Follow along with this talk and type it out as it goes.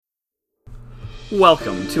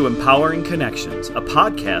Welcome to Empowering Connections, a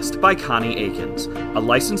podcast by Connie Akins, a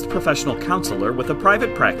licensed professional counselor with a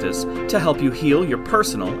private practice to help you heal your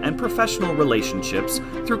personal and professional relationships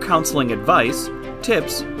through counseling advice,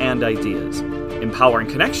 tips, and ideas. Empowering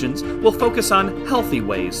Connections will focus on healthy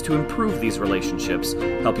ways to improve these relationships,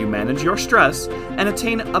 help you manage your stress, and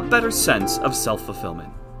attain a better sense of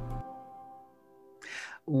self-fulfillment.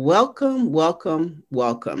 Welcome, welcome,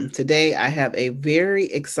 welcome. Today I have a very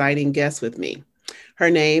exciting guest with me. Her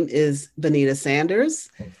name is Benita Sanders.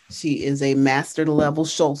 She is a master level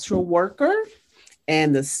social worker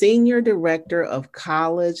and the Senior Director of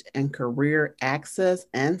College and Career Access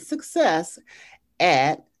and Success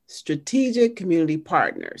at Strategic Community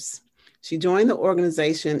Partners. She joined the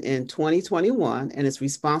organization in 2021 and is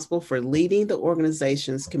responsible for leading the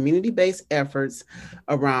organization's community-based efforts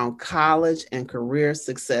around college and career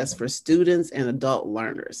success for students and adult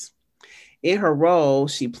learners. In her role,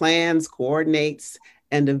 she plans, coordinates,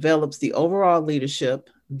 and develops the overall leadership,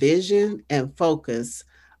 vision, and focus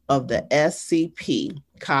of the SCP,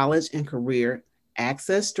 College and Career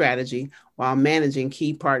Access Strategy, while managing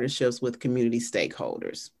key partnerships with community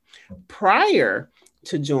stakeholders. Prior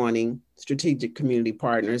to joining Strategic Community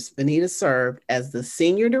Partners, Benita served as the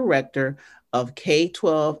Senior Director of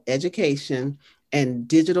K-12 Education and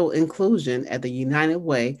Digital Inclusion at the United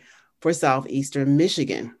Way for Southeastern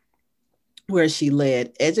Michigan, where she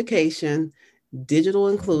led education, digital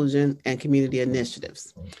inclusion, and community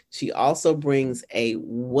initiatives. She also brings a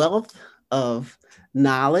wealth of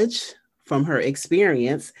knowledge from her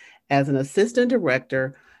experience as an assistant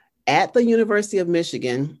director at the University of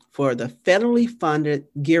Michigan for the federally funded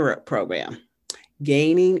Gear Up program,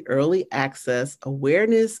 gaining early access,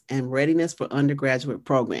 awareness, and readiness for undergraduate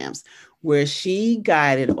programs, where she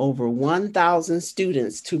guided over 1,000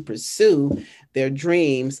 students to pursue their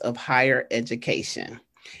dreams of higher education.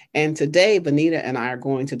 And today, Benita and I are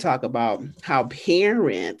going to talk about how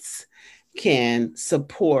parents can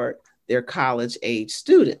support their college-age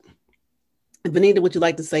student. Benita, would you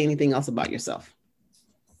like to say anything else about yourself?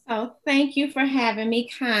 So thank you for having me,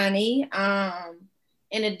 Connie.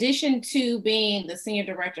 In addition to being the Senior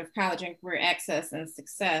Director of College and Career Access and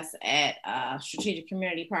Success at Strategic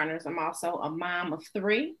Community Partners, I'm also a mom of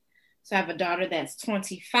 3. So I have a daughter that's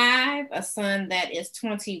 25, a son that is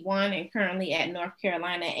 21 and currently at North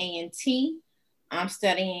Carolina A&T. I'm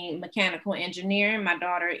studying mechanical engineering. My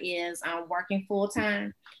daughter is working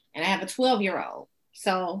full-time, and I have a 12-year-old.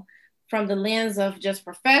 So from the lens of just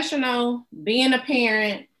professional, being a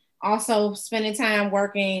parent, also spending time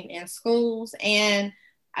working in schools. And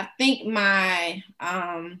I think my,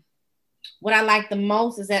 what I like the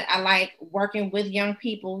most is that I like working with young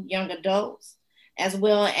people, young adults, as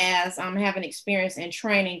well as having experience in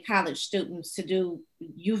training college students to do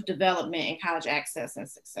youth development and college access and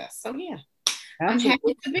success. So yeah, absolutely. I'm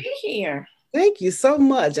happy to be here. Thank you so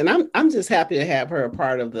much. And I'm just happy to have her a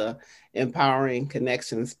part of the Empowering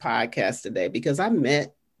Connections podcast today, because I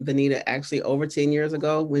met Benita actually over 10 years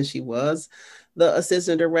ago when she was the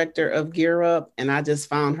assistant director of Gear Up. And I just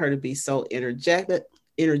found her to be so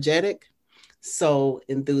energetic, so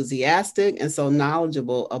enthusiastic, and so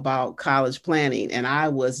knowledgeable about college planning. And I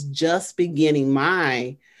was just beginning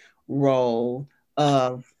my role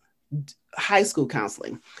of high school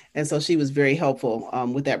counseling. And so she was very helpful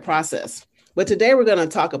with that process. But today we're going to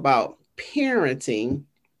talk about parenting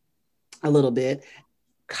a little bit,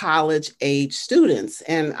 college age students.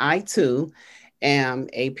 And I too am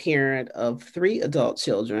a parent of 3 adult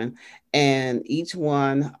children, and each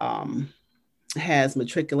one has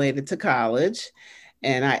matriculated to college.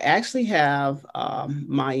 And I actually have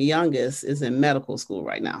my youngest is in medical school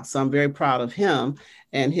right now. So I'm very proud of him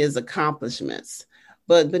and his accomplishments.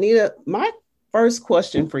 But Benita, my first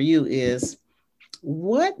question for you is,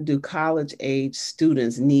 what do college age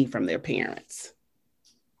students need from their parents?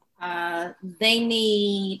 They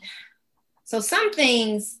need, so some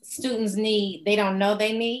things students need, they don't know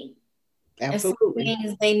they need. Absolutely. And some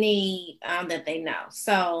things they need that they know.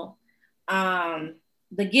 So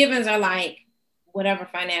the givens are like whatever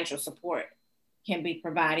financial support can be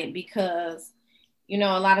provided, because, you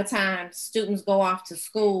know, a lot of times students go off to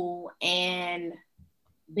school and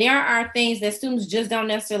there are things that students just don't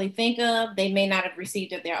necessarily think of. They may not have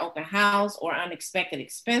received at their open house or unexpected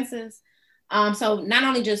expenses. So not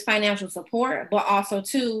only just financial support, but also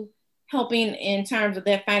too helping in terms of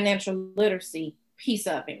their financial literacy piece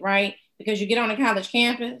of it, right? Because you get on a college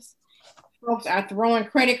campus, folks are throwing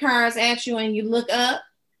credit cards at you and you look up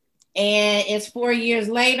and it's 4 years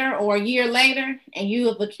later or a year later and you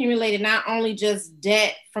have accumulated not only just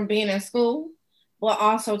debt from being in school, but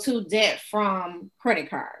also too debt from credit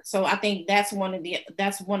cards. So I think that's one of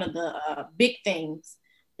the big things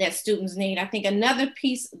that students need. I think another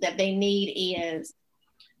piece that they need is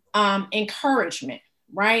encouragement,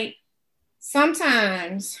 right?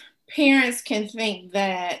 Sometimes parents can think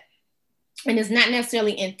that, and it's not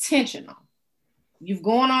necessarily intentional. You've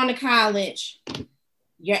gone on to college,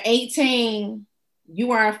 you're 18,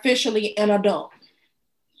 you are officially an adult.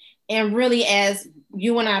 And really, as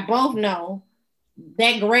you and I both know,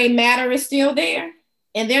 that gray matter is still there.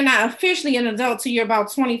 And they're not officially an adult till you're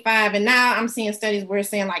about 25. And now I'm seeing studies where it's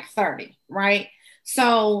saying like 30, right?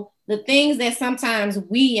 So the things that sometimes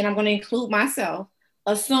we, and I'm going to include myself,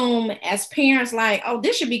 assume as parents, like, oh,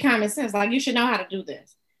 this should be common sense. Like, you should know how to do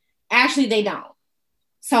this. Actually, they don't.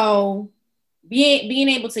 So being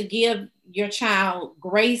able to give your child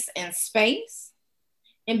grace and space,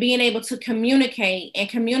 and being able to communicate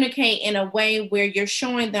in a way where you're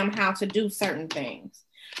showing them how to do certain things.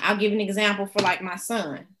 I'll give an example for like my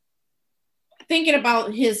son. Thinking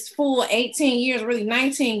about his full 18 years, really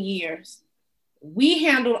 19 years, we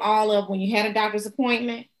handled all of when you had a doctor's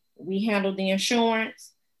appointment, we handled the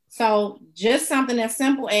insurance. So just something as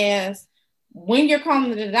simple as when you're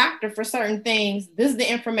calling the doctor for certain things, this is the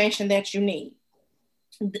information that you need.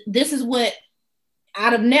 This is what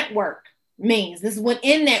out of network means. This is what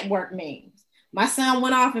in-network means. My son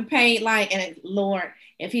went off and paid like, and Lord,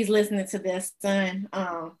 if he's listening to this, son,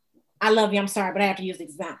 I love you. I'm sorry, but I have to use the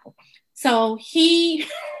example. So he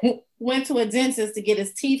went to a dentist to get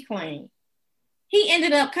his teeth cleaned. He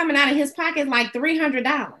ended up coming out of his pocket like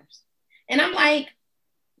 $300. And I'm like,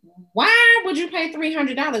 why would you pay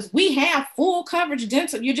 $300? We have full coverage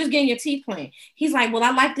dental. You're just getting your teeth cleaned. He's like, well, I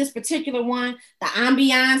like this particular one. The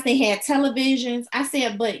ambiance, they had televisions. I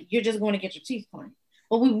said, but you're just going to get your teeth cleaned.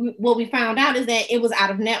 But what we found out is that it was out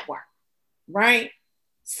of network, right?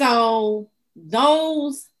 So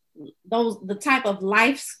the type of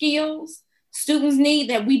life skills students need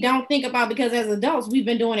that we don't think about, because as adults, we've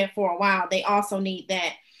been doing it for a while. They also need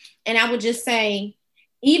that. And I would just say,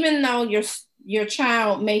 even though your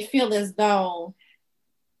child may feel as though,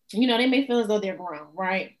 they may feel as though they're grown,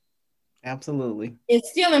 right? Absolutely.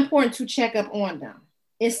 It's still important to check up on them.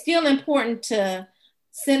 It's still important to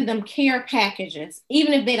send them care packages,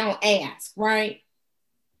 even if they don't ask, right?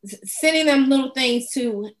 Sending them little things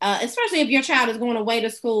to, especially if your child is going away to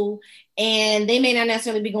school and they may not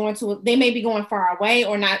necessarily be they may be going far away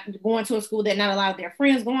or not going to a school that not a lot of their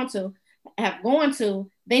friends have gone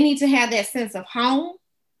to, they need to have that sense of home.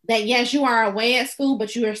 That yes, you are away at school,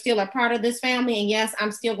 but you are still a part of this family. And yes,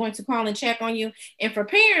 I'm still going to call and check on you. And for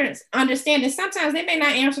parents, understanding sometimes they may not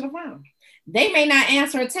answer the phone. They may not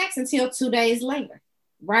answer a text until 2 days later,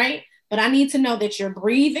 right? But I need to know that you're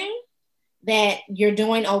breathing, that you're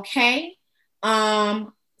doing okay.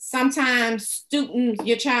 Sometimes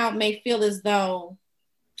your child may feel as though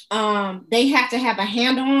they have to have a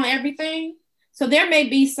handle on everything. So there may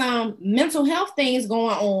be some mental health things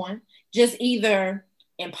going on, just either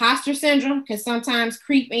imposter syndrome can sometimes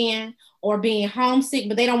creep in, or being homesick,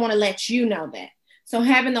 but they don't want to let you know that. So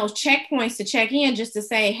having those checkpoints to check in just to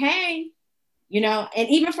say, hey, and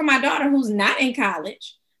even for my daughter who's not in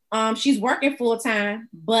college, she's working full time,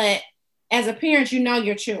 but as a parent,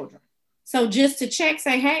 your children. So just to check,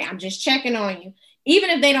 say, hey, I'm just checking on you.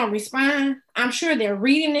 Even if they don't respond, I'm sure they're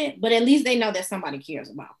reading it, but at least they know that somebody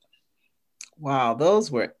cares about them. Wow,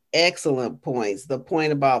 those were excellent points. The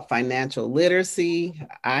point about financial literacy,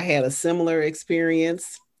 I had a similar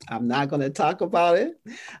experience. I'm not going to talk about it,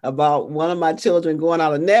 about one of my children going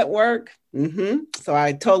out of network. So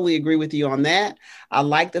I totally agree with you on that. I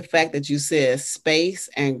like the fact that you said space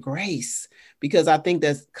and grace, because I think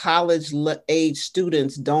that college age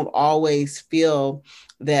students don't always feel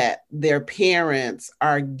that their parents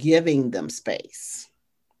are giving them space.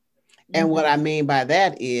 And what I mean by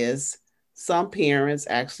that is, some parents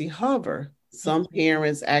actually hover. Some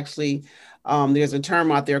parents actually, there's a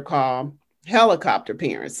term out there called helicopter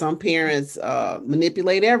parents. Some parents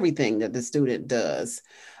manipulate everything that the student does,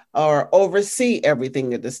 or oversee everything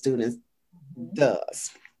that the student does.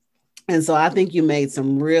 And so I think you made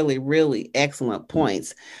some really, really excellent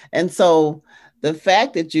points. And so the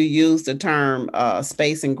fact that you use the term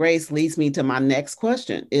space and grace leads me to my next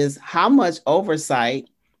question, is how much oversight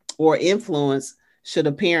or influence should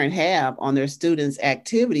a parent have on their students'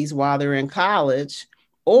 activities while they're in college,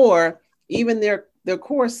 or even their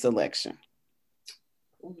course selection?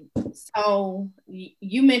 So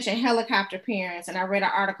you mentioned helicopter parents, and I read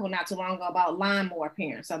an article not too long ago about lawnmower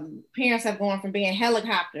parents. So parents have gone from being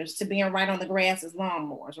helicopters to being right on the grass as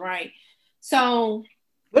lawnmowers, right? So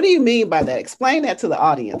what do you mean by that? Explain that to the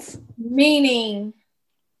audience. Meaning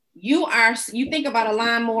you think about a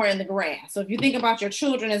lawnmower in the grass. So if you think about your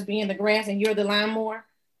children as being the grass and you're the lawnmower,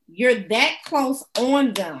 you're that close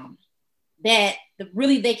on them that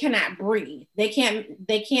really they cannot breathe. They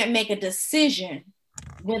can't make a decision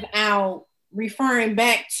without referring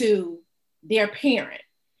back to their parent.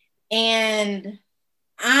 And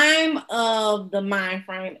I'm of the mind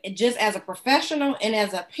frame, just as a professional and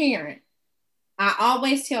as a parent, I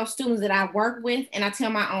always tell students that I work with, and I tell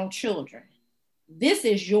my own children, this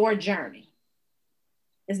is your journey.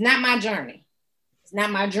 It's not my journey. It's not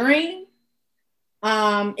my dream.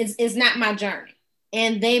 It's not my journey.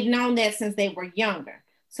 And they've known that since they were younger.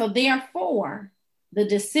 So therefore, the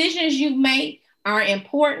decisions you make are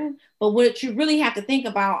important, but what you really have to think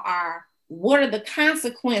about are, what are the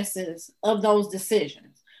consequences of those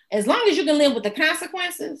decisions? As long as you can live with the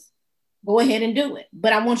consequences, go ahead and do it.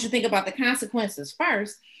 But I want you to think about the consequences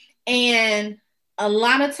first. And a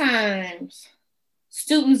lot of times,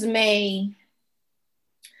 students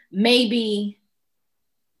maybe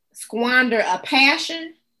squander a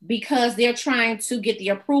passion because they're trying to get the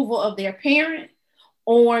approval of their parent,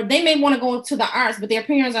 or they may want to go to the arts, but their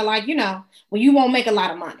parents are like, well, you won't make a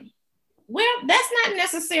lot of money. Well, that's not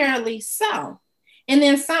necessarily so. And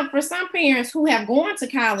then for some parents who have gone to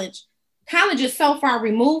college is so far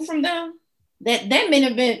removed from them that may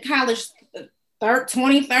have been college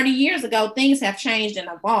 20, 30 years ago. Things have changed and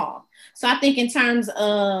evolved. So I think in terms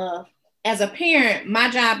of, as a parent, my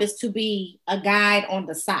job is to be a guide on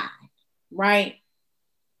the side, right?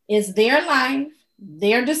 It's their life,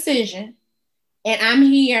 their decision, and I'm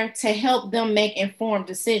here to help them make informed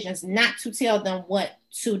decisions, not to tell them what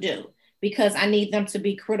to do, because I need them to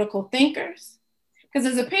be critical thinkers. Because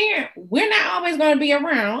as a parent, we're not always going to be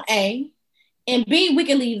around, A, and B, we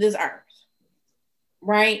can leave this earth,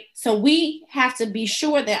 right? So we have to be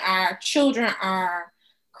sure that our children are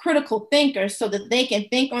critical thinkers so that they can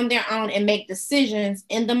think on their own and make decisions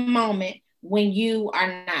in the moment when you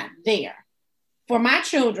are not there. For my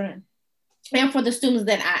children and for the students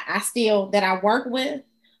that I work with,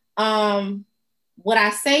 what I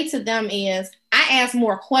say to them is, I ask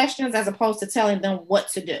more questions as opposed to telling them what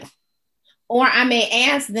to do. Or I may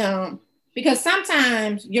ask them, because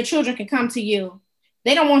sometimes your children can come to you,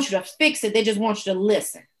 they don't want you to fix it, they just want you to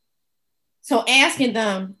listen. So asking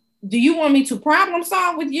them, do you want me to problem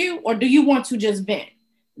solve with you, or do you want to just vent?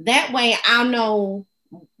 That way I'll know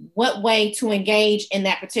what way to engage in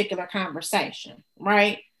that particular conversation,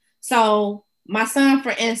 right? So my son,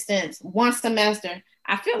 for instance, one semester,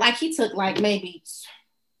 I feel like he took like maybe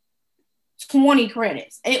 20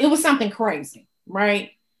 credits. It was something crazy,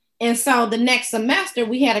 right? And so the next semester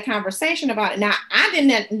we had a conversation about it. Now I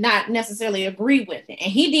did not necessarily agree with it,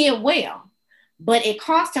 and he did well, but it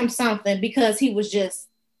cost him something because he was just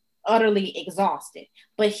utterly exhausted.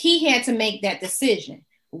 But he had to make that decision,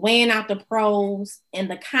 weighing out the pros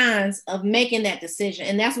and the cons of making that decision.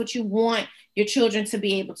 And that's what you want your children to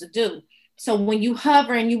be able to do. So when you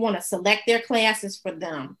hover and you want to select their classes for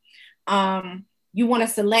them, you want to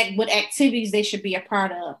select what activities they should be a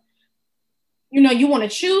part of. You want to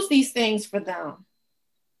choose these things for them.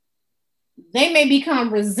 They may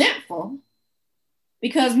become resentful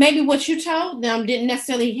because maybe what you told them didn't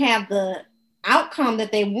necessarily have the outcome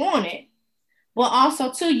that they wanted, but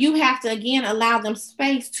also too, you have to again allow them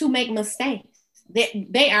space to make mistakes.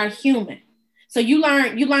 They are human. So you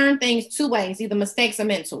learn things two ways, either mistakes or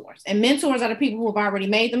mentors. And mentors are the people who have already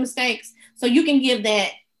made the mistakes. So you can give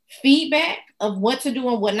that feedback of what to do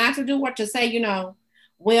and what not to do, or to say,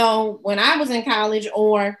 well, when I was in college,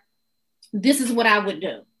 or this is what I would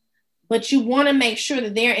do. But you want to make sure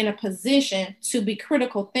that they're in a position to be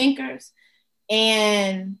critical thinkers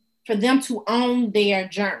and for them to own their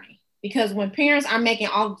journey. Because when parents are making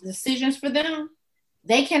all the decisions for them,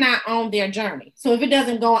 they cannot own their journey. So if it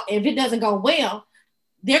doesn't go well,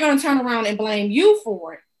 they're going to turn around and blame you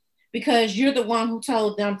for it because you're the one who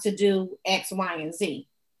told them to do X, Y, and Z.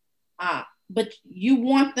 But you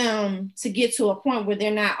want them to get to a point where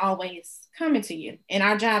they're not always coming to you. And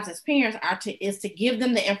our jobs as parents is to give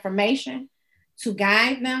them the information, to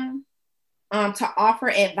guide them, to offer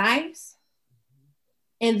advice,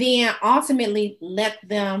 and then ultimately let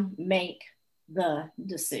them make the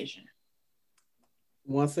decision.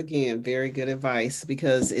 Once again, very good advice,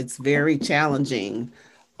 because it's very challenging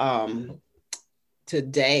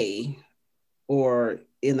today, or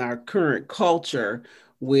in our current culture,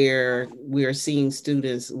 where we're seeing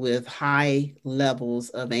students with high levels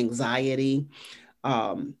of anxiety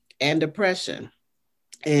and depression.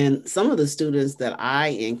 And some of the students that I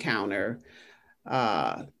encounter,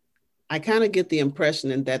 I kind of get the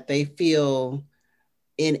impression that they feel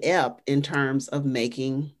inept in terms of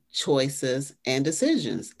making choices, and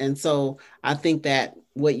decisions. And so I think that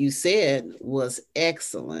what you said was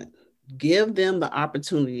excellent. Give them the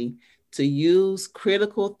opportunity to use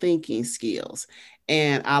critical thinking skills.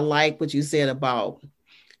 And I like what you said about,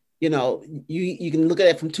 you can look at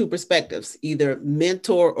it from two perspectives, either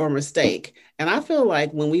mentor or mistake. And I feel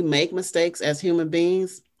like when we make mistakes as human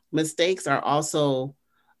beings, mistakes are also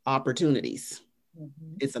opportunities.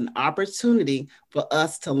 Mm-hmm. It's an opportunity for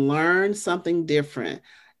us to learn something different.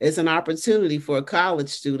 It's an opportunity for a college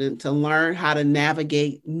student to learn how to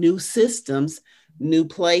navigate new systems, new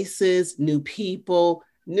places, new people,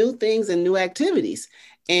 new things, and new activities.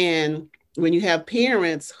 And when you have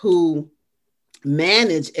parents who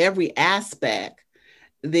manage every aspect,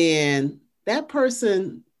 then that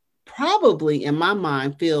person probably, in my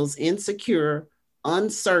mind, feels insecure,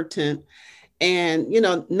 uncertain, and,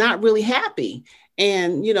 not really happy.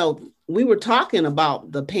 And, we were talking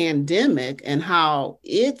about the pandemic and how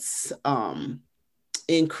it's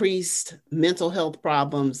increased mental health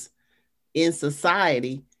problems in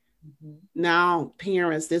society. Mm-hmm. Now,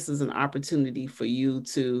 parents, this is an opportunity for you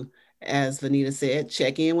to, as Vanita said,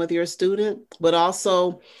 check in with your student, but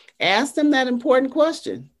also ask them that important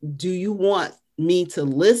question. Do you want me to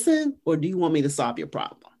listen, or do you want me to solve your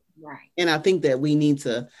problem? Right. And I think that we need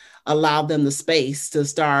to allow them the space to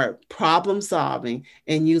start problem solving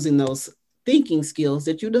and using those thinking skills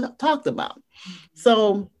that you talked about. Mm-hmm.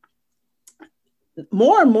 So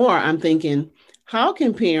more and more, I'm thinking, how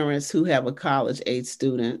can parents who have a college age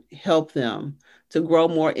student help them to grow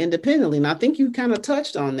more independently? And I think you kind of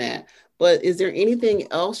touched on that, but is there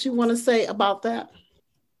anything else you want to say about that?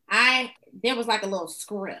 There was like a little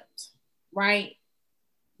script, right?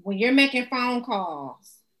 When you're making phone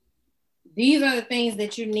calls, these are the things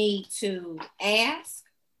that you need to ask.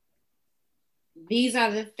 These are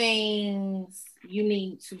the things you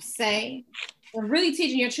need to say. And really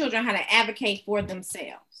teaching your children how to advocate for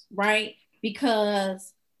themselves, right?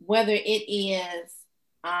 Because whether it is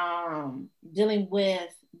dealing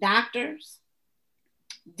with doctors,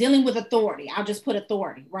 dealing with authority, I'll just put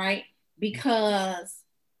authority, right? Because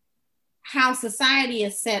how society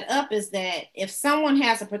is set up is that if someone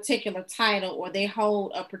has a particular title or they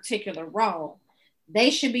hold a particular role,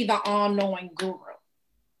 they should be the all-knowing guru.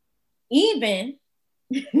 Even,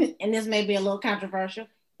 and this may be a little controversial,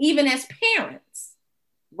 even as parents,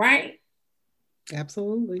 right?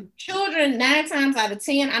 Absolutely. Children, 9 times out of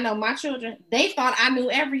 10, I know my children, they thought I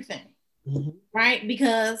knew everything, mm-hmm. right?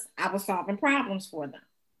 Because I was solving problems for them.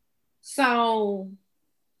 So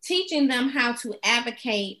teaching them how to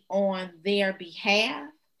advocate on their behalf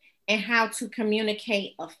and how to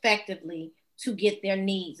communicate effectively to get their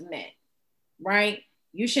needs met, right?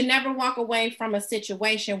 You should never walk away from a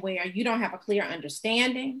situation where you don't have a clear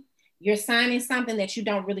understanding. You're signing something that you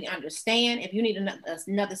don't really understand. If you need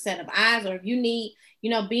another set of eyes, or if you need,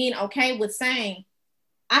 being okay with saying,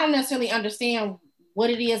 I don't necessarily understand what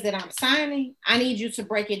it is that I'm signing. I need you to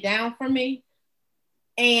break it down for me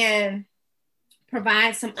and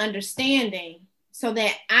provide some understanding so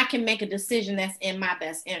that I can make a decision that's in my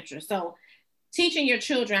best interest. So teaching your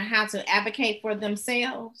children how to advocate for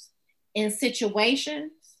themselves in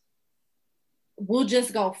situations will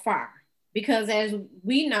just go far. Because as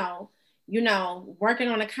we know, working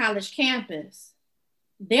on a college campus,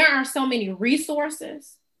 there are so many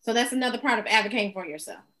resources. So that's another part of advocating for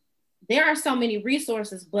yourself. There are so many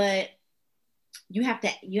resources, but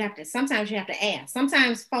sometimes you have to ask.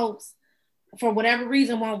 Sometimes folks, for whatever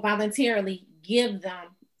reason, won't voluntarily give them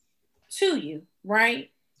to you,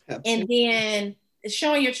 right? Absolutely. And then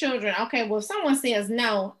showing your children, okay, well, if someone says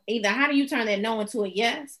no, either how do you turn that no into a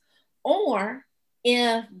yes? Or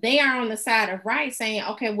if they are on the side of right, saying,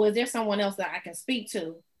 okay, well, is there someone else that I can speak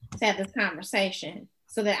to have this conversation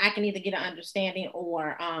so that I can either get an understanding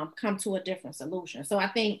or come to a different solution? So I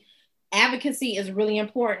think advocacy is really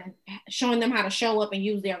important, showing them how to show up and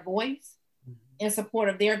use their voice in support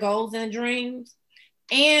of their goals and dreams.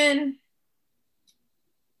 And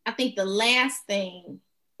I think the last thing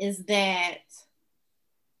is that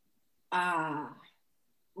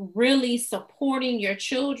really supporting your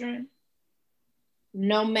children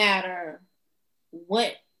no matter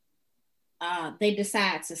what they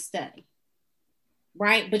decide to study,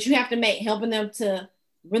 right? But you have to helping them to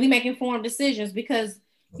really make informed decisions, because,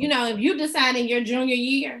 if you decide in your junior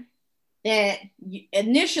year that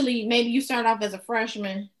initially maybe you start off as a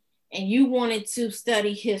freshman and you wanted to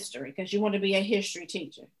study history because you want to be a history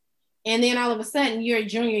teacher. And then all of a sudden your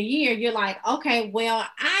junior year, you're like, okay, well,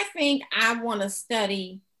 I think I want to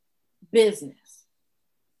study business.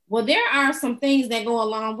 Well, there are some things that go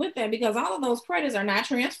along with that, because all of those credits are not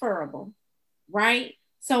transferable, right?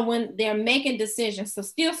 So when they're making decisions, so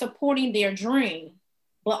still supporting their dream,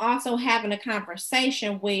 but also having a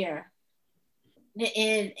conversation where,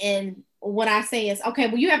 and what I say is, okay,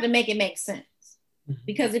 well, you have to make it make sense.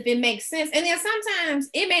 Because if it makes sense, and then sometimes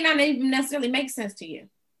it may not even necessarily make sense to you.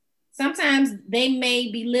 Sometimes they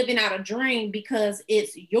may be living out a dream because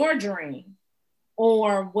it's your dream,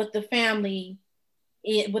 or what the family,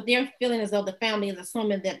 what they're feeling as though the family is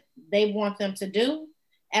assuming that they want them to do,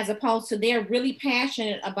 as opposed to they're really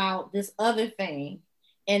passionate about this other thing.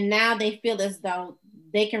 And now they feel as though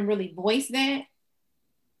they can really voice that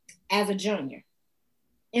as a junior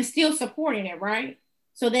and still supporting it, right?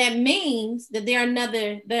 So that means that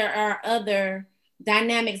there are other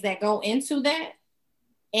dynamics that go into that.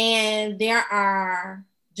 And there are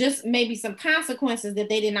just maybe some consequences that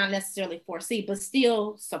they did not necessarily foresee, but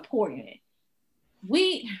still supporting it.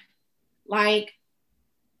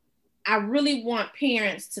 I really want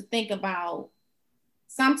parents to think about,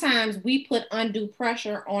 sometimes we put undue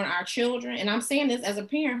pressure on our children. And I'm saying this as a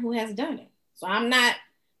parent who has done it. So I'm not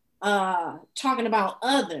talking about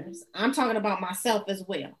others. I'm talking about myself as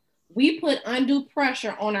well. We put undue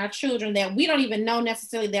pressure on our children that we don't even know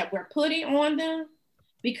necessarily that we're putting on them,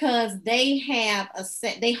 because they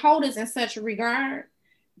hold us in such a regard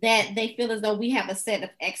that they feel as though we have a set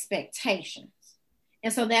of expectations.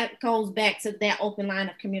 And so that goes back to that open line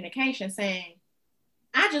of communication, saying,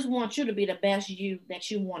 I just want you to be the best you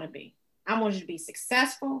that you want to be. I want you to be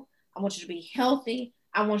successful. I want you to be healthy.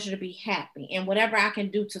 I want you to be happy. And whatever I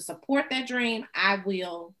can do to support that dream, I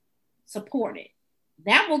will support it.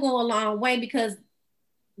 That will go a long way, because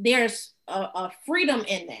there's a freedom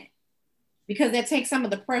in that, because that takes some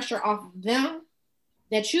of the pressure off of them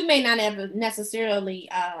that you may not ever necessarily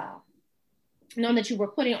know that you were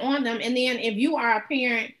putting on them. And then if you are a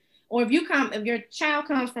parent, or if your child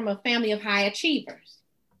comes from a family of high achievers,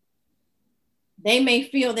 they may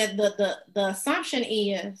feel that the assumption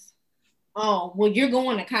is, oh, well, you're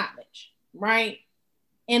going to college, right?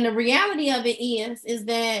 And the reality of it is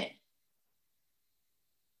that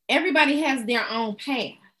everybody has their own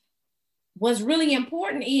path. What's really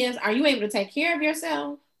important is, are you able to take care of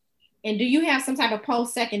yourself? And do you have some type of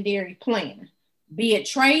post-secondary plan? Be it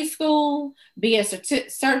trade school, be it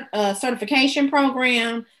certification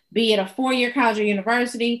program, be it a 4-year college or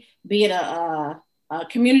university, be it a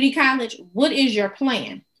community college. What is your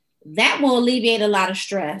plan? That will alleviate a lot of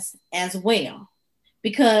stress as well.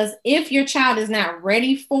 Because if your child is not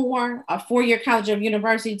ready for a 4-year college or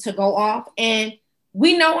university to go off, and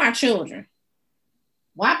we know our children,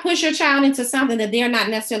 why push your child into something that they're not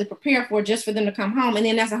necessarily prepared for just for them to come home? And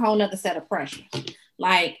then that's a whole nother set of pressures.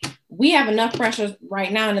 Like, we have enough pressures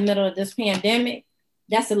right now in the middle of this pandemic.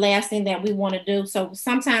 That's the last thing that we want to do. So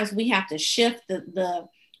sometimes we have to shift the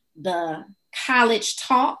college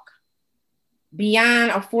talk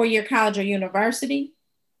beyond a 4-year college or university.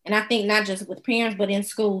 And I think not just with parents, but in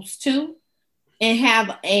schools too, and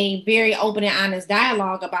have a very open and honest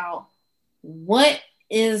dialogue about what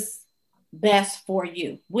is best for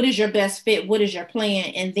you. What is your best fit? What is your plan?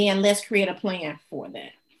 And then let's create a plan for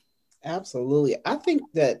that. Absolutely. I think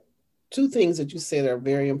that 2 things that you said are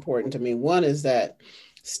very important to me. One is that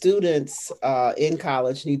students in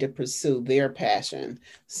college need to pursue their passion.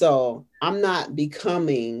 So I'm not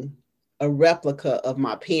becoming a replica of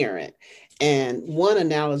my parent. And one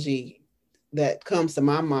analogy that comes to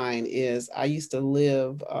my mind is, I used to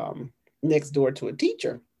live next door to a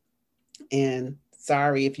teacher. And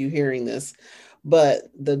sorry if you're hearing this,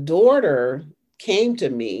 but the daughter came to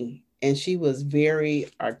me and she was very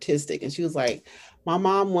artistic. And she was like, my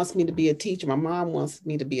mom wants me to be a teacher. My mom wants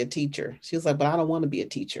me to be a teacher. She was like, but I don't want to be a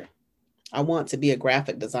teacher. I want to be a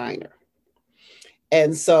graphic designer.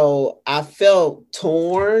 And so I felt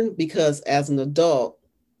torn, because as an adult,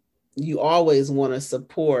 you always want to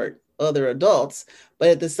support other adults. But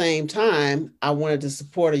at the same time, I wanted to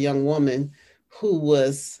support a young woman who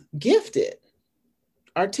was gifted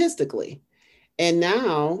artistically. And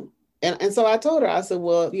now, and so I told her, I said,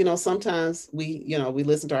 well, sometimes we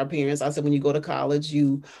listen to our parents. I said, when you go to college,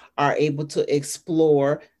 you are able to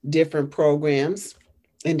explore different programs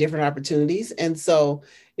and different opportunities. And so,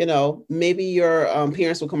 maybe your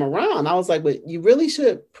parents will come around. I was like, but you really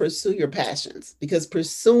should pursue your passions, because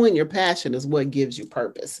pursuing your passion is what gives you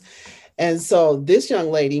purpose. And so this young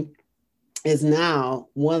lady is now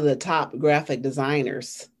one of the top graphic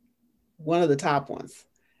designers, one of the top ones.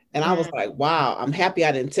 And I was like, wow, I'm happy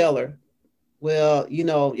I didn't tell her, well,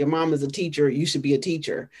 your mom is a teacher, you should be a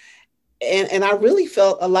teacher. And I really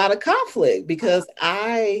felt a lot of conflict, because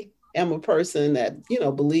I am a person that,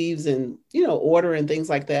 believes in, order and things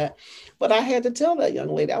like that. But I had to tell that young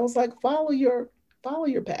lady, I was like, follow your Follow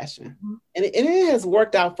your passion. And it has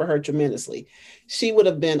worked out for her tremendously. She would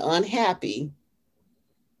have been unhappy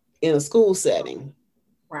in a school setting.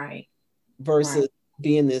 Right. Versus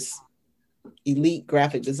being this elite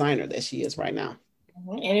graphic designer that she is right now.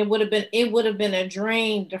 And it would have been a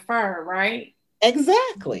dream deferred, right?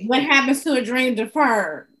 Exactly. What happens to a dream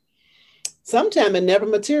deferred? Sometimes it never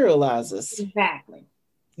materializes. Exactly.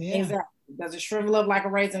 Yeah. Exactly. Does it shrivel up like a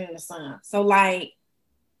raisin in the sun? So like,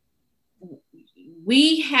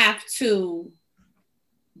 we have to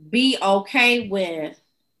be okay with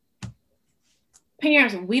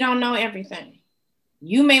parents. We don't know everything.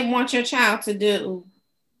 You may want your child to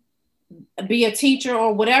be a teacher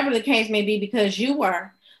or whatever the case may be because you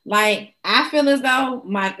were. Like, I feel as though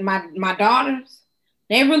my daughters,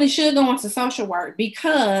 they really should go into social work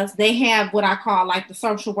because they have what I call like the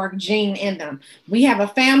social work gene in them. We have a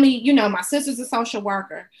family, you know, my sister's a social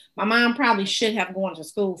worker. My mom probably should have gone to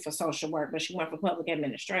school for social work, but she went for public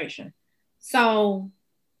administration. So,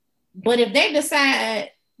 but if they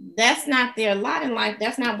decide that's not their lot in life,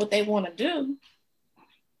 that's not what they want to do,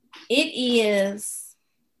 it is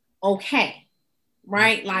okay,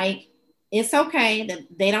 right? Like, it's okay that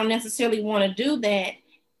they don't necessarily want to do that,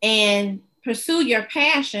 and pursue your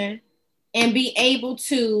passion and be able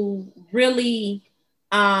to really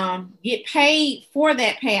get paid for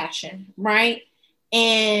that passion, right?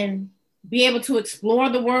 And be able to explore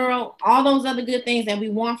the world, all those other good things that we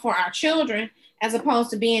want for our children, as opposed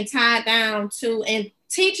to being tied down to, and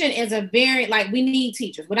teaching is a very, like, we need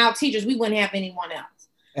teachers. Without teachers, we wouldn't have anyone else.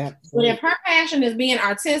 Absolutely. But if her passion is being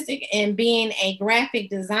artistic and being a graphic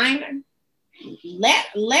designer,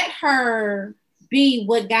 let her be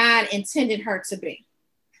what God intended her to be,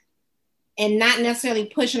 and not necessarily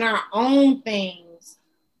pushing our own things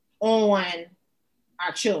on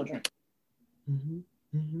our children. Mm-hmm.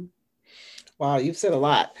 Mm-hmm. Wow, you've said a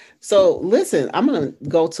lot. So listen, I'm going to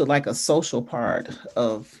go to like a social part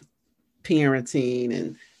of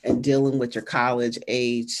parenting and dealing with your college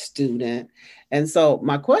age student. And so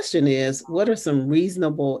my question is, what are some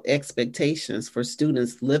reasonable expectations for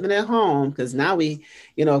students living at home? Because now we,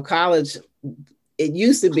 you know, college, it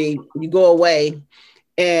used to be you go away,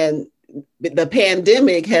 and the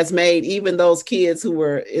pandemic has made even those kids who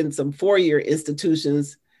were in some four-year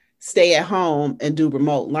institutions stay at home and do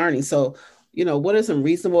remote learning. So, you know, what are some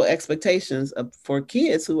reasonable expectations for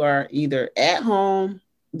kids who are either at home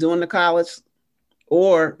doing the college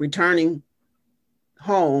or returning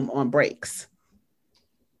home on breaks?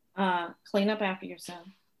 Clean up after yourself.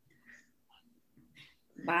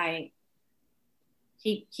 By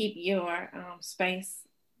keep your space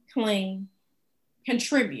clean.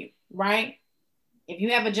 Contribute, right? If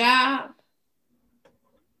you have a job,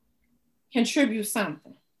 contribute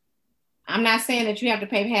something. I'm not saying that you have to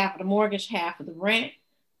pay half of the mortgage, half of the rent.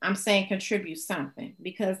 I'm saying contribute something,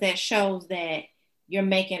 because that shows that you're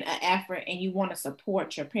making an effort and you want to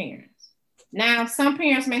support your parents. Now, some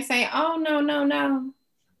parents may say, oh, no.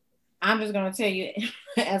 I'm just going to tell you,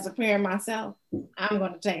 as a parent myself, I'm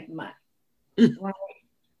going to take the money. Right?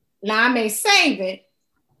 Now, I may save it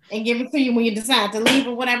and give it to you when you decide to leave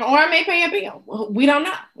or whatever, or I may pay a bill. We don't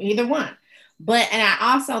know, either one. But, and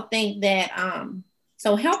I also think that,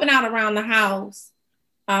 so helping out around the house,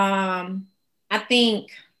 I think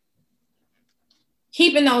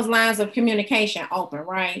keeping those lines of communication open,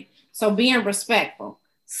 right? So being respectful.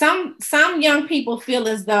 Some young people feel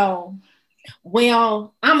as though,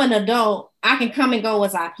 well, I'm an adult, I can come and go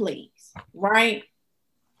as I please, right?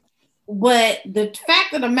 But the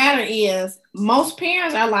fact of the matter is, most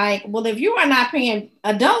parents are like, well, if you are not paying,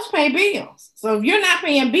 adults pay bills. So if you're not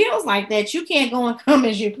paying bills like that, you can't go and come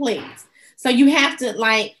as you please. So you have to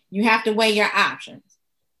weigh your options.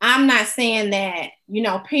 I'm not saying that, you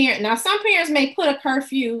know, now some parents may put a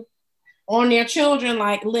curfew on their children,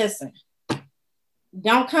 like, listen,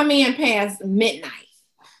 don't come in past midnight,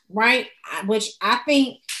 right? Which I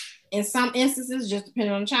think in some instances, just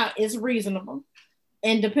depending on the child, is reasonable.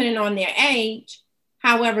 And depending on their age,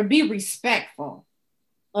 however, be respectful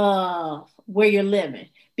of where you're living,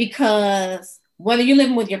 because whether you're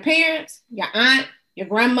living with your parents, your aunt, your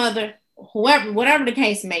grandmother, whoever, whatever the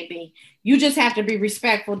case may be, you just have to be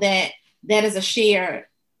respectful that that is a shared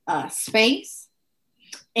space.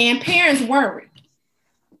 And parents worry,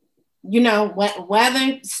 you know,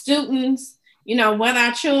 whether students, you know, whether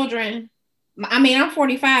our children, I mean, I'm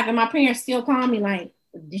 45 and my parents still call me like,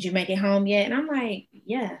 did you make it home yet? And I'm like,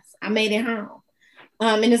 yes, I made it home.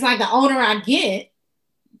 And it's like the older I get,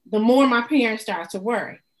 the more my parents start to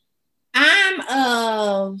worry. I'm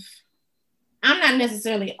not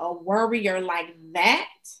necessarily a worrier like that.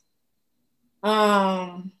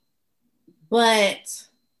 But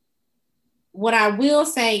what I will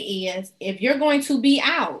say is, if you're going to be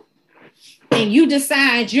out and you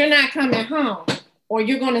decide you're not coming home or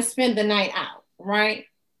you're going to spend the night out, right?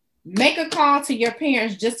 Make a call to your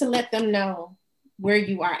parents just to let them know where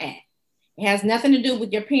you are at. It has nothing to do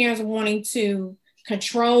with your parents wanting to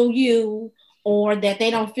control you or that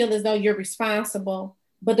they don't feel as though you're responsible.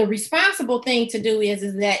 But the responsible thing to do is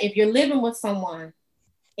that if you're living with someone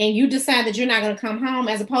and you decide that you're not going to come home,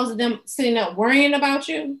 as opposed to them sitting up worrying about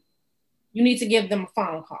you, you need to give them a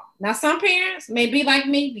phone call. Now, some parents may be like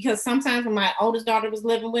me, because sometimes when my oldest daughter was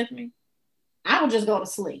living with me, I would just go to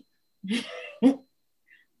sleep.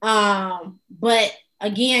 But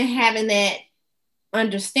again, having that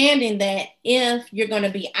understanding that if you're going to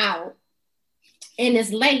be out and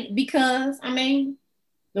it's late, because I mean,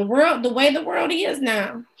 the way the world is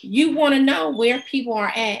now, you want to know where people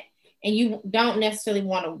are at, and you don't necessarily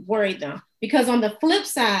want to worry them. Because on the flip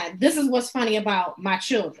side, this is what's funny about my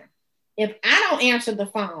children. If I don't answer the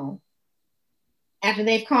phone after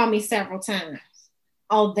they've called me several times,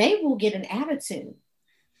 oh, they will get an attitude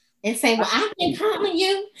and say, well, I've been calling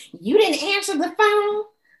you. You didn't answer the phone.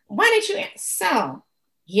 Why didn't you answer? So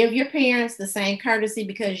give your parents the same courtesy,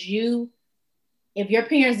 because if your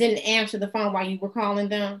parents didn't answer the phone while you were calling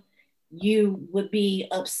them, you would be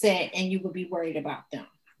upset and you would be worried about them.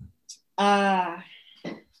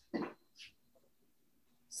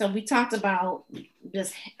 So we talked about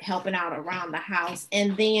just helping out around the house.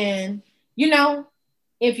 And then,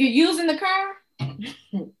 if you're using the car,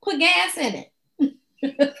 put gas in it.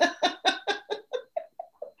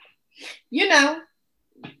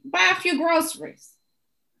 Buy a few groceries.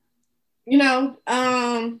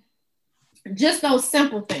 Just those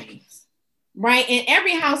simple things, right? And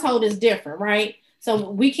every household is different, right? So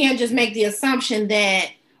we can't just make the assumption that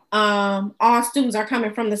all students are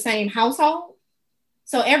coming from the same household.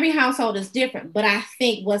 So every household is different. But I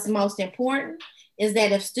think what's most important is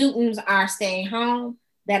that if students are staying home,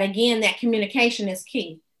 that again, that communication is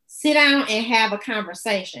key. Sit down and have a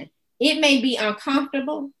conversation. It may be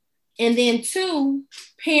uncomfortable. And then 2,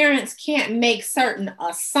 parents can't make certain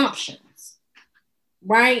assumptions,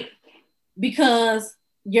 right? Because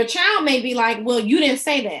your child may be like, well, you didn't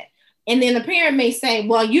say that. And then the parent may say,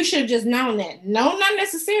 well, you should have just known that. No, not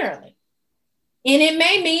necessarily. And it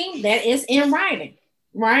may mean that it's in writing,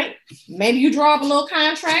 right? Maybe you draw up a little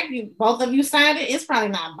contract, both of you signed it. It's probably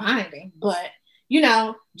not binding, but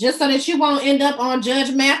just so that you won't end up on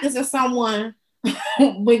Judge Mathis or someone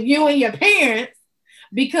with you and your parents,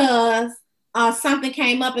 because something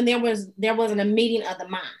came up and there wasn't a meeting of the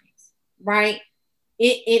minds, right?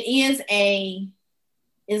 It's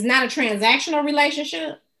not a transactional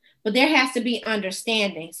relationship, but there has to be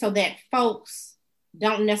understanding so that folks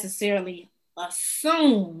don't necessarily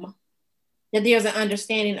assume that there's an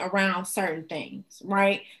understanding around certain things,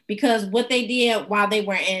 right? Because what they did while they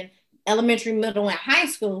were in elementary, middle, and high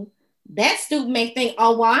school, that student may think,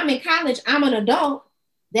 oh, well, I'm in college, I'm an adult.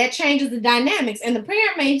 That changes the dynamics. And the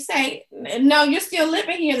parent may say, no, you're still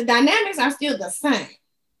living here. The dynamics are still the same.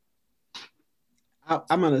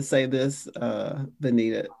 I'm going to say this,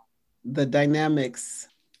 Benita. The dynamics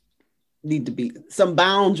need to be, some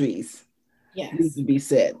boundaries need to be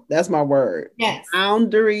set. That's my word. Yes.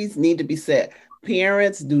 Boundaries need to be set.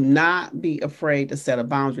 Parents, do not be afraid to set a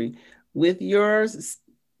boundary with your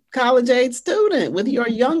college-age student, with your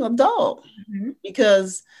young adult,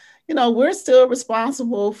 because we're still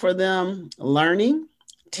responsible for them learning,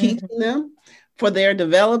 teaching them, for their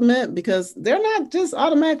development, because they're not just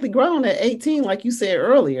automatically grown at 18, like you said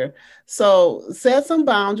earlier. So set some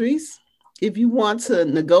boundaries. If you want to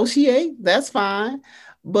negotiate, that's fine.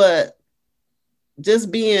 But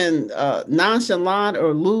just being nonchalant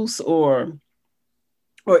or loose or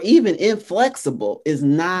even inflexible is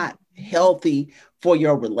not healthy for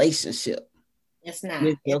your relationship. It's not.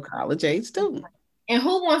 With your college-age student. And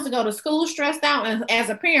who wants to go to school stressed out? And as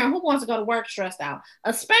a parent, who wants to go to work stressed out?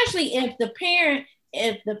 Especially if the parent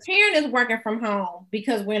is working from home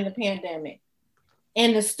because we're in the pandemic,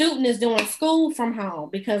 and the student is doing school from home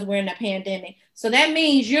because we're in the pandemic. So that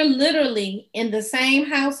means you're literally in the same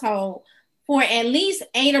household for at least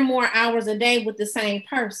 8 or more hours a day with the same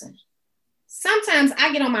person. Sometimes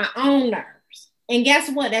I get on my own nerves. And guess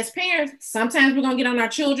what? As parents, sometimes we're going to get on our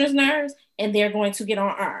children's nerves and they're going to get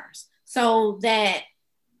on ours. So that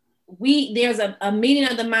there's a meeting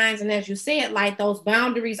of the minds, and as you said, like those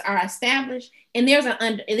boundaries are established, and there's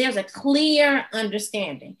a clear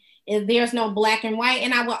understanding. There's no black and white.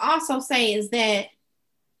 And I will also say is that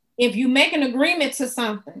if you make an agreement to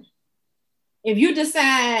something, if you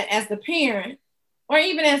decide as the parent or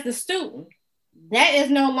even as the student that is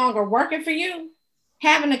no longer working for you,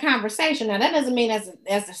 having a conversation. Now, that doesn't mean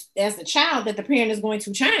as a child that the parent is going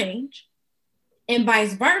to change and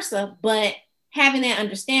vice versa, but having that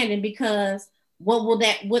understanding, because what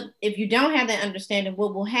if you don't have that understanding,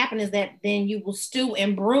 what will happen is that then you will stew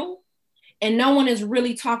and brew, and no one is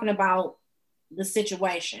really talking about the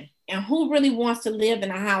situation. And who really wants to live in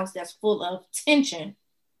a house that's full of tension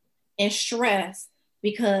and stress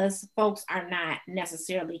because folks are not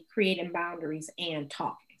necessarily creating boundaries and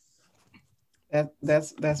talking?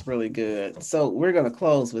 That's really good. So we're going to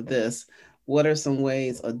close with this. What are some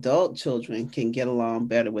ways adult children can get along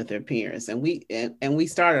better with their parents? And we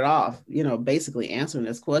started off, basically answering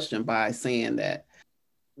this question by saying that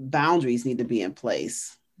boundaries need to be in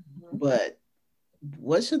place. Mm-hmm. But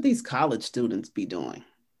what should these college students be doing?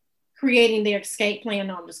 Creating their escape plan.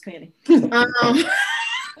 No, I'm just kidding.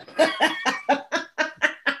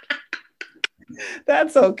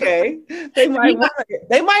 That's okay. They might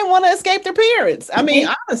want to escape their parents. I mean,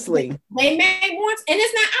 honestly, they may want, and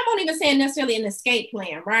it's not. I won't even say necessarily an escape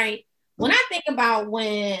plan, right? When I think about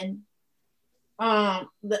when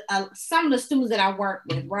some of the students that I work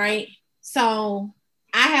with, right? So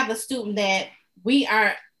I have a student that we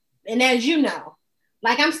are, and as you know,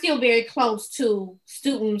 like I'm still very close to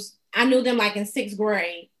students. I knew them like in 6th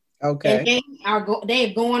grade. Okay. And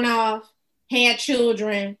they've gone off, had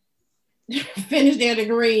children, finished their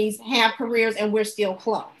degrees, have careers, and we're still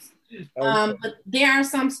close. Okay. But there are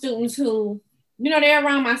some students who, they're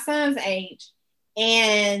around my son's age,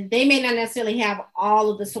 and they may not necessarily have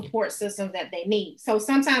all of the support systems that they need. So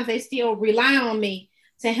sometimes they still rely on me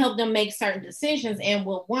to help them make certain decisions. And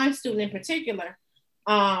with one student in particular,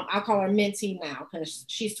 I'll call her mentee now because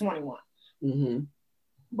she's 21. Mm-hmm.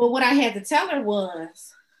 But what I had to tell her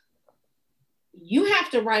was, you have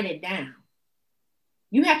to write it down.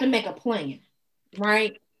 You have to make a plan,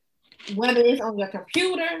 right? Whether it's on your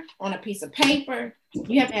computer, on a piece of paper,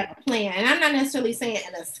 you have to have a plan. And I'm not necessarily saying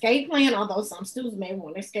an escape plan, although some students may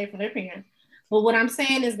want to escape from their parents. But what I'm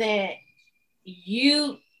saying is that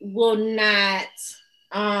you will not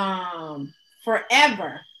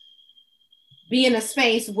forever be in a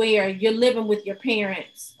space where you're living with your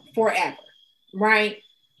parents forever, right?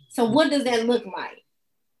 So what does that look like?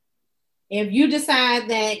 If you decide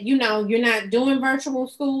that, you're not doing virtual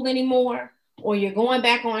school anymore, or you're going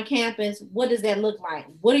back on campus, what does that look like?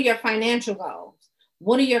 What are your financial goals?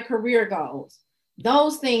 What are your career goals?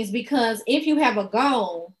 Those things, because if you have a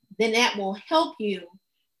goal, then that will help you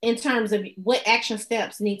in terms of what action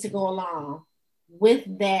steps need to go along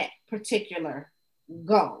with that particular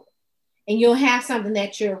goal. And you'll have something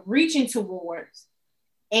that you're reaching towards,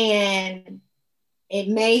 and it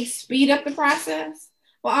may speed up the process.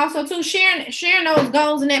 But also too, sharing those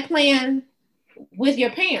goals and that plan with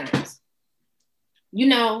your parents,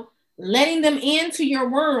 letting them into your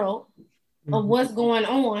world of what's going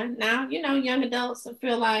on. Now, young adults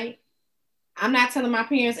feel like I'm not telling my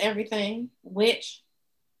parents everything, which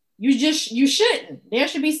you shouldn't. There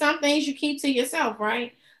should be some things you keep to yourself,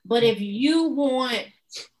 right? But if you want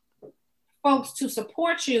folks to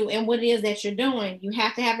support you in what it is that you're doing, you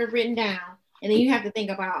have to have it written down. And then you have to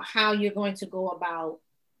think about how you're going to go about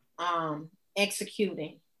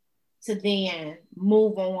executing to then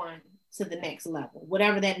move on to the next level,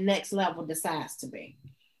 whatever that next level decides to be.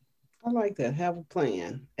 I like that. Have a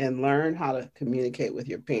plan and learn how to communicate with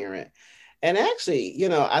your parent. And actually,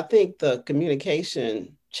 I think the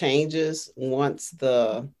communication changes once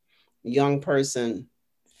the young person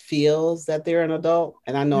feels that they're an adult.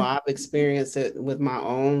 And I know I've experienced it with my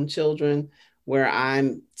own children, where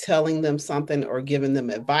I'm telling them something or giving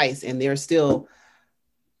them advice, and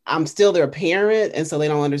I'm still their parent. And so they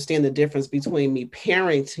don't understand the difference between me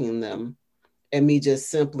parenting them and me just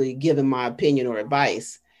simply giving my opinion or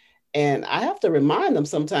advice. And I have to remind them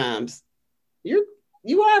sometimes,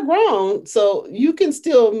 you are grown, so you can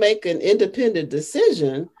still make an independent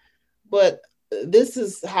decision, but this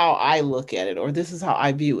is how I look at it, or this is how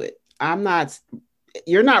I view it.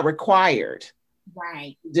 You're not required.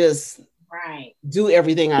 Right. Just do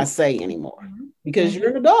everything I say anymore, because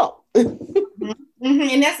you're an adult.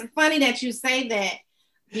 And that's funny that you say that,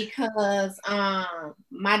 because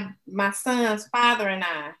my son's father and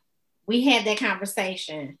we had that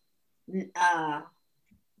conversation.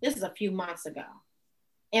 This is a few months ago.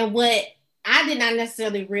 And what I did not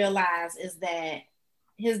necessarily realize is that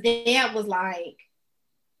his dad was like,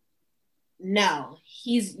 no,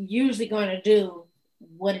 he's usually going to do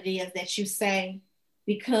what it is that you say,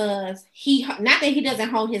 because not that he doesn't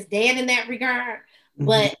hold his dad in that regard,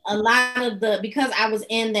 but a lot of because I was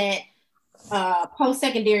in that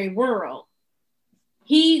post-secondary world,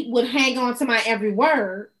 he would hang on to my every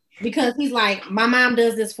word, because he's like, my mom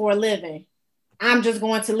does this for a living. I'm just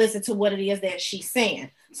going to listen to what it is that she's saying.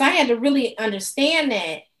 So I had to really understand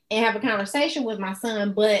that and have a conversation with my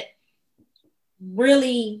son, but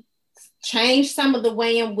really change some of the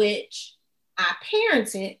way in which I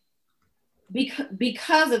parented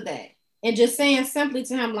because of that. And just saying simply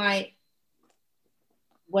to him, like,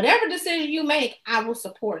 whatever decision you make, I will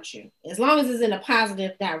support you as long as it's in a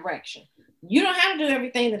positive direction. You don't have to do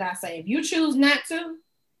everything that I say. If you choose not to,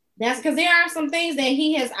 that's because there are some things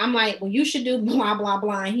that I'm like, well, you should do blah, blah,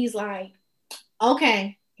 blah. And he's like,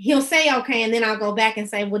 okay. He'll say, okay. And then I'll go back and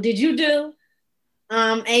say, well, did you do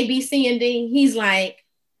A, B, C, and D? He's like,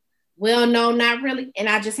 well, no, not really. And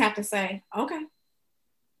I just have to say, okay,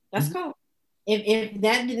 that's cool. If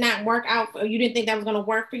that did not work out, or you didn't think that was going to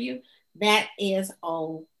work for you, that is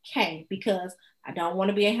okay, because I don't want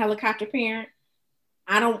to be a helicopter parent.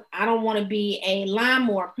 I don't want to be a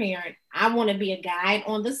lawnmower parent. I want to be a guide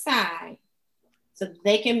on the side so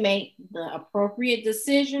they can make the appropriate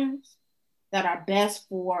decisions that are best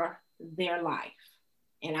for their life.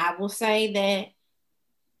 And I will say that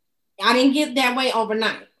I didn't get that way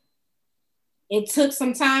overnight. It took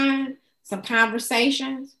some time, some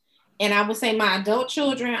conversations, and I would say my adult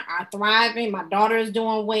children are thriving. My daughter is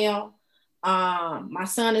doing well. My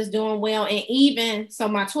son is doing well. And even so,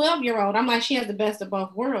 my 12-year-old, I'm like, she has the best of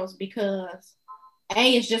both worlds, because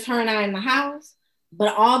A, it's just her and I in the house,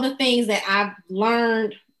 but all the things that I've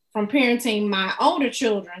learned from parenting my older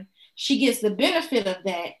children, she gets the benefit of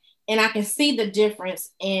that. And I can see the difference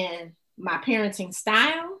in my parenting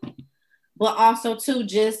style, but also too,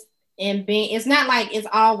 just in being, it's not like it's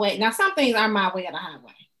always, now some things are my way or the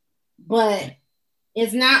highway, but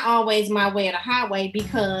it's not always my way or the highway,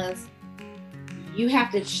 because you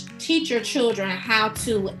have to teach your children how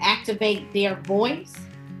to activate their voice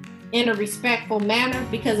in a respectful manner,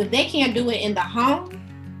 because if they can't do it in the home,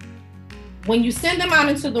 when you send them out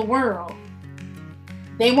into the world,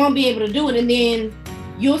 they won't be able to do it. And then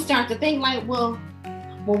you'll start to think like, well,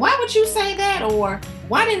 why would you say that? Or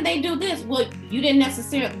why didn't they do this? Well, you didn't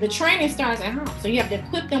necessarily, the training starts at home. So you have to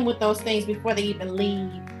equip them with those things before they even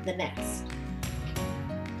leave the nest.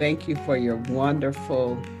 Thank you for your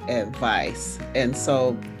wonderful advice. And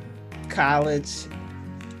so, college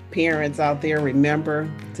parents out there, remember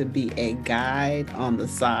to be a guide on the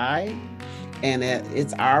side. And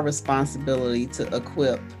it's our responsibility to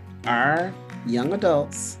equip our young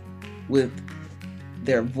adults with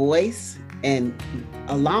their voice and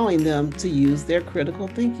allowing them to use their critical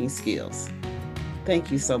thinking skills. Thank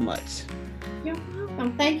you so much. You're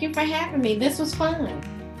welcome. Thank you for having me. This was fun.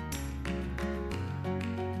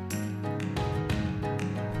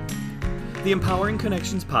 The Empowering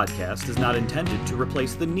Connections podcast is not intended to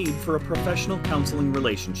replace the need for a professional counseling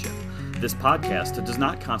relationship. This podcast does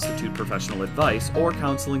not constitute professional advice or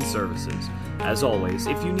counseling services. As always,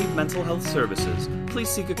 if you need mental health services, please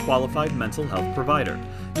seek a qualified mental health provider.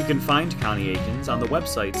 You can find Connie Akins on the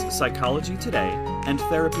websites Psychology Today and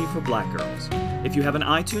Therapy for Black Girls. If you have an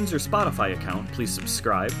iTunes or Spotify account, please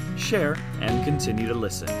subscribe, share, and continue to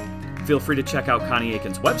listen. Feel free to check out Connie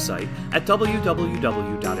Akins' website at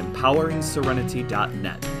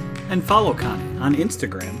www.empoweringserenity.net. And follow Connie on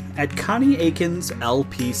Instagram at Connie Akins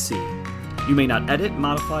LPC. You may not edit,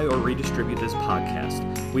 modify, or redistribute this podcast.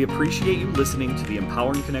 We appreciate you listening to the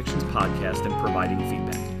Empowering Connections podcast and providing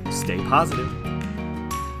feedback. Stay positive.